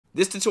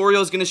This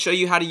tutorial is going to show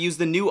you how to use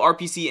the new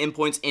RPC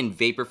endpoints in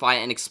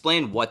VaporFi and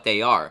explain what they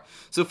are.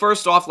 So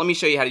first off, let me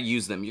show you how to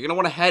use them. You're going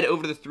to want to head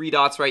over to the three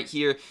dots right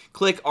here,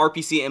 click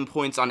RPC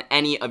endpoints on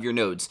any of your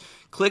nodes.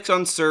 Click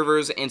on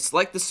servers and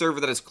select the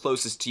server that is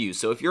closest to you.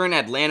 So if you're in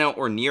Atlanta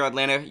or near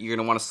Atlanta, you're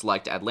going to want to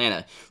select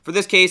Atlanta. For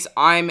this case,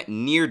 I'm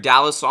near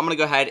Dallas, so I'm going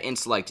to go ahead and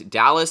select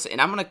Dallas,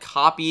 and I'm going to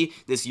copy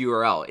this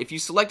URL. If you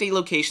select a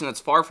location that's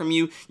far from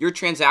you, your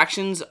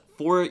transactions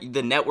for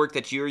the network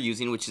that you're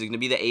using, which is going to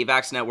be the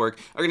AVAX network,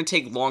 are going to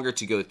take longer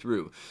to go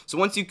through. So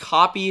once you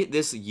copy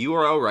this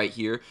URL right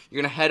here,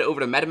 you're going to head over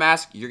to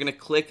MetaMask, you're going to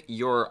click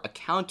your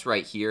account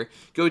right here,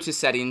 go to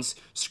settings,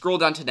 scroll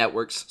down to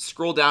networks,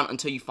 scroll down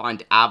until you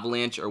find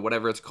Avalanche or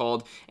whatever it's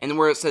called, and then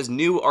where it says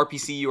new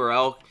RPC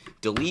URL,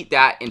 delete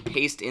that and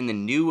paste in the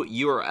new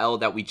URL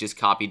that we just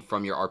copied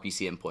from your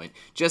RPC endpoint.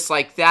 Just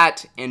like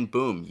that, and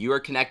boom, you are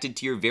connected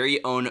to your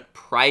very own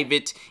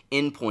private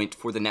endpoint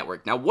for the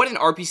network. Now, what an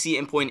RPC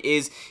endpoint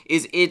is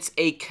it's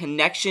a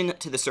connection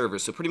to the server.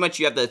 So pretty much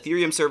you have the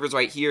Ethereum servers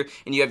right here,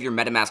 and you have your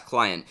MetaMask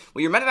client.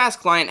 Well, your MetaMask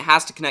client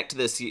has to connect to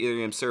the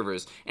Ethereum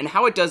servers, and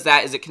how it does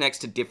that is it connects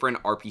to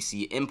different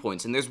RPC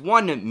endpoints. And there's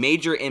one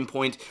major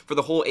endpoint for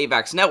the whole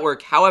AVAX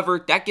network.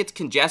 However, that gets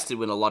congested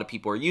when a lot of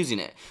people are using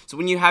it. So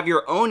when you have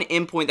your own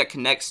endpoint that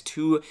connects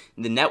to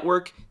the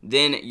network,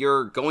 then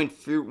you're going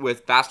through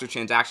with faster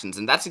transactions.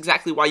 And that's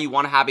exactly why you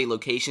want to have a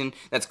location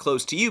that's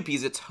close to you,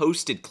 because it's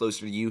hosted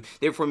closer to you.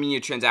 Therefore, meaning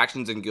your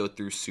transactions are going to go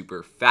through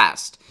super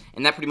fast.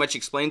 And that pretty much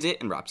explains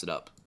it and wraps it up.